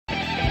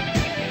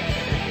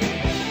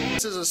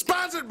This is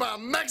sponsored by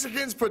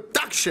Mexicans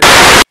Production.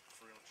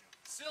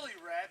 Silly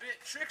rabbit,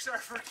 tricks are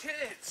for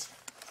kids.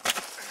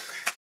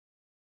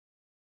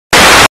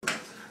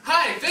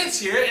 Hi, Vince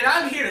here, and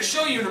I'm here to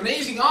show you an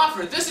amazing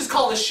offer. This is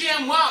called a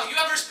ShamWow. You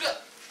ever spill?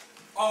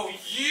 Oh,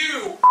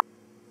 you!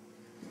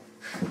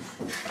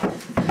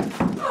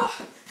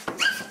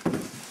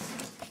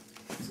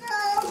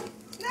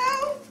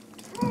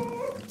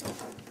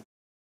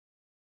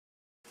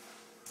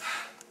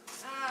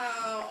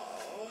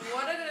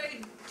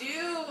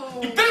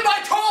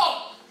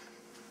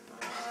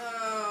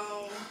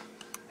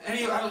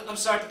 I'm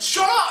sorry.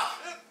 Shut up!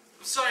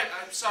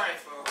 I'm sorry,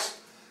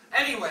 folks.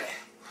 Anyway,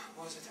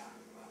 what was it?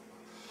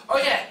 Oh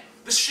yeah,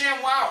 the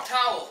ShamWow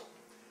towel.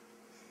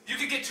 You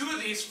could get 2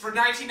 of these for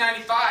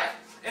 $19.95.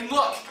 And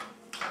look,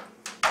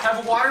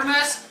 have a water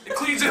mess? It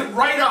cleans it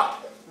right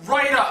up.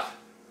 Right up.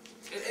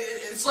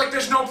 It's like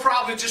there's no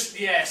problem. Just,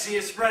 yeah, see,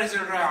 it spreads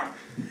it around.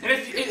 And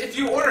if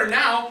you order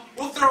now,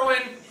 we'll throw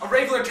in a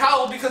regular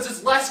towel because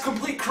it's less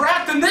complete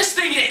crap than this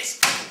thing is.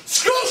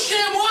 Screw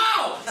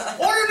ShamWow!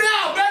 Order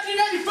now,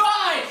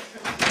 $19.95!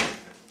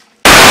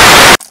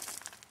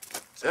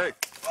 Hey.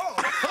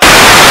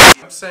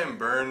 I'm saying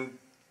Berenstein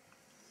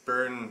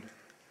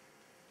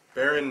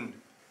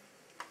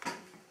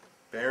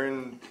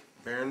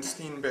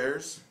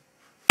Bears.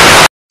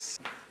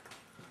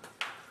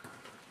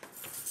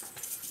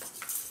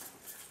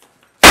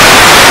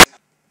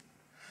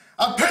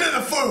 I'm pitting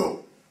the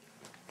fool!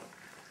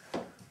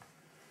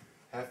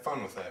 Have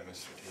fun with that,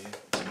 Mr. T.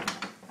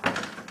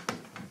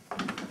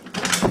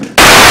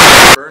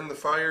 Burn the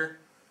fire.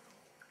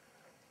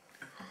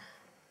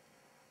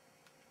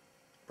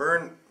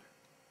 Burn.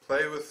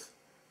 Play with.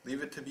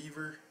 Leave it to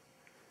Beaver.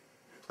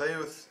 Play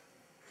with.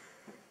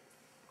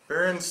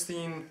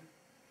 Berenstein.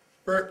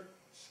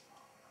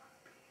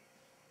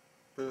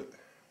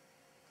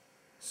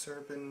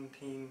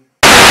 Serpentine.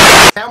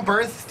 Sam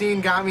Bernstein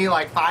got me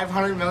like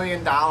 $500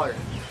 million.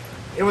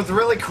 It was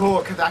really cool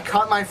because I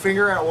cut my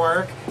finger at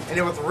work and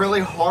it was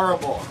really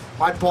horrible.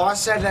 My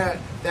boss said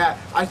that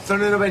I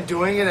shouldn't have been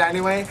doing it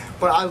anyway,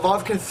 but I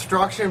love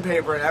construction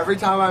paper and every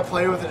time I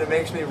play with it, it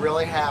makes me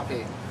really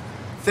happy.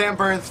 Sam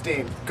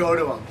Bernstein, go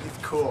to him. He's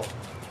cool.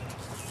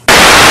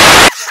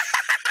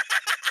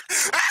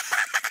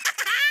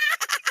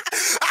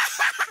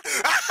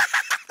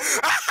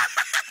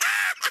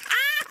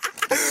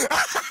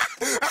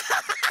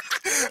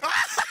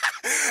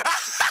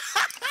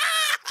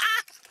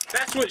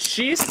 That's what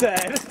she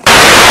said.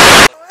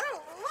 I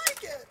don't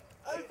like it.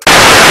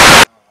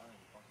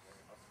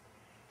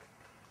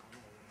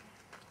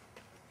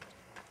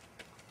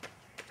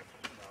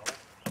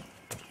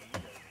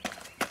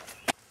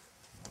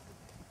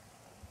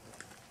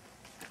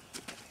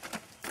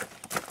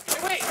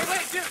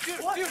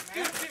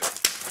 Dude.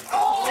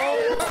 Oh!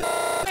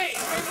 Wait,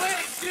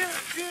 dude.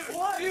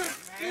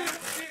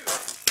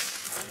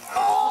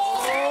 Oh!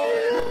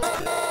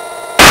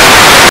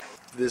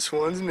 This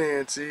one's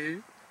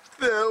Nancy.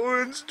 That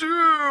one's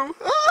Drew.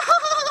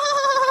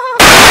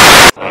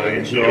 I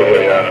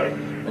enjoy a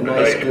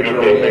nice good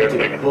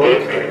romantic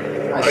book.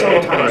 I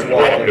sometimes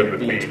walk on the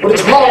beach, but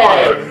it's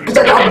hard because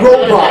I got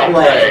robot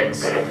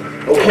legs.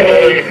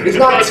 Okay, it's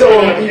not so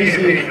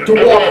easy to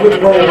walk with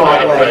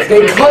robot legs.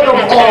 They cut them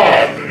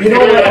off. You know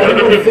what?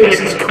 Everyone thinks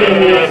it's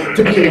cool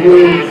to be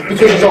rude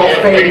because it's all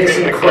famous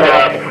and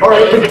crap.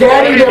 Alright, but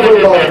Daddy never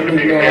loved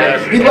me, man.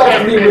 He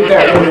left me with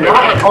that woman.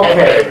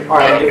 Okay,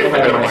 alright, I'm getting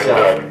ahead of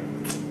myself.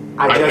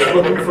 I'm just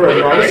looking for a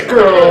nice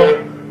girl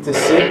to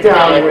sit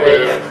down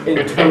with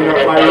and tune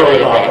up my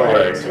robot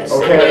legs.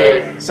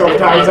 Okay?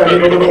 Sometimes I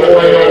need a little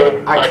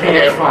oil. I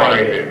can't find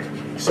it.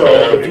 So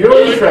if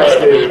you're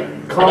interested,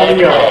 call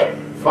me up.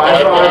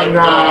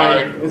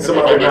 559 and some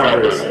other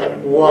numbers.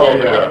 Love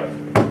ya.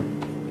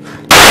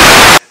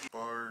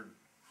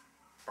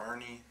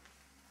 Barney.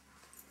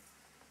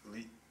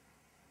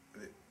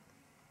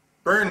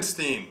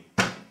 Bernstein.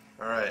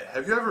 Alright,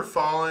 have you ever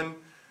fallen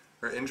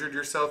or injured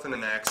yourself in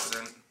an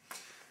accident?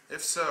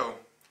 If so,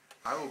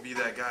 I will be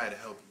that guy to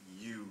help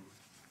you.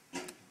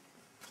 Hey,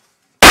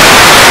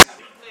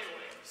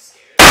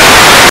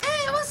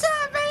 what's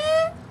up,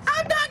 man?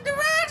 I'm Dr.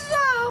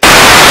 Raxo.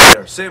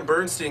 Sam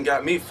Bernstein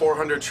got me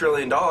 $400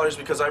 trillion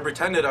because I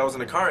pretended I was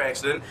in a car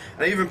accident,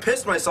 and I even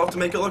pissed myself to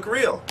make it look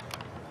real.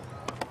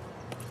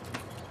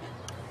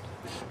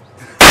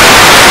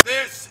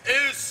 This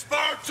is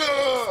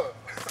Sparta!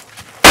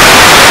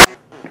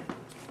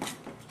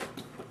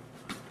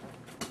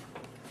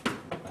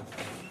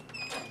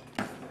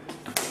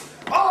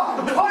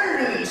 I'm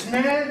tired of this,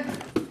 man!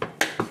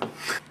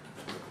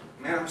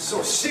 Man, I'm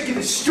so sick of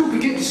this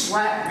stupid getting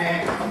slapped,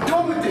 man. I'm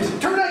done with this.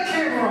 Turn that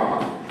camera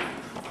on!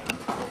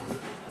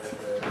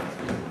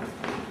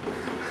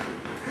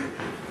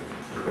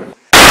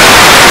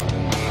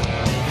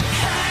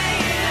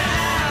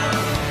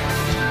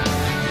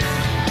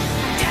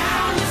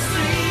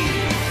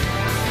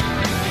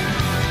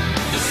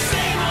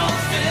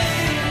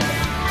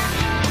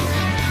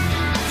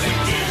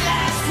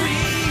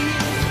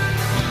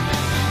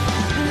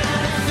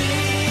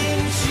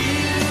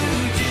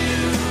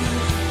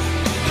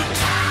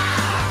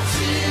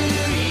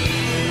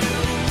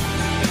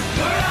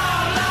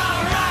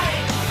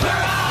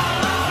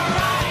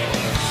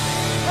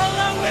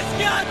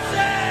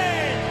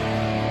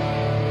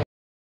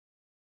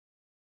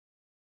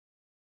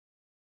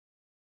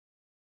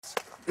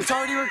 It's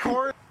already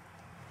recorded.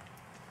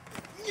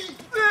 You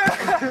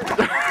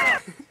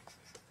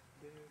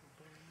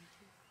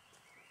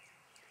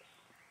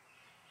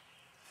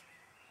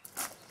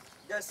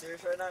guys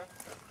serious right now?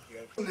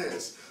 Look at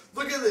this.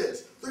 Look at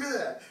this. Look at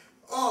that.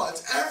 Oh,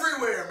 it's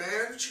everywhere,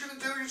 man. What you gonna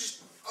do? You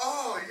just.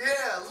 Oh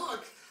yeah.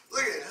 Look.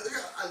 Look at it. Look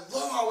at. I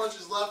love how much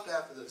is left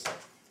after this.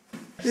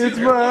 It's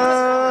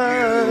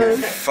mine.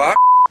 Fuck.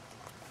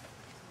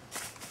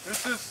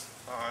 This is.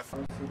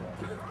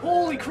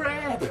 Holy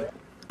crap!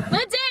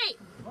 Lindsay!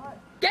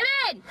 Get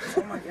in!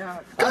 Oh my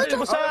god.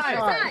 What's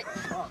that?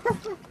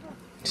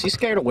 Is he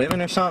scared of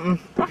women or something?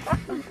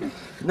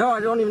 No, I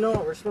don't even know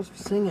what we're supposed to be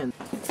singing.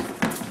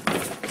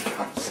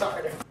 I'm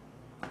sorry.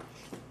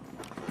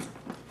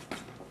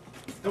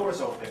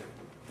 Door's open.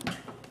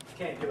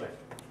 Can't do it.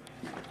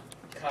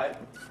 Cut.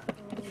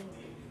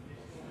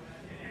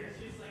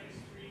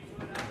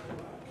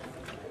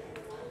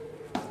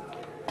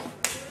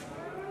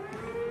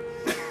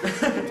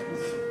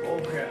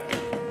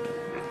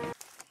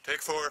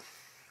 Take 4.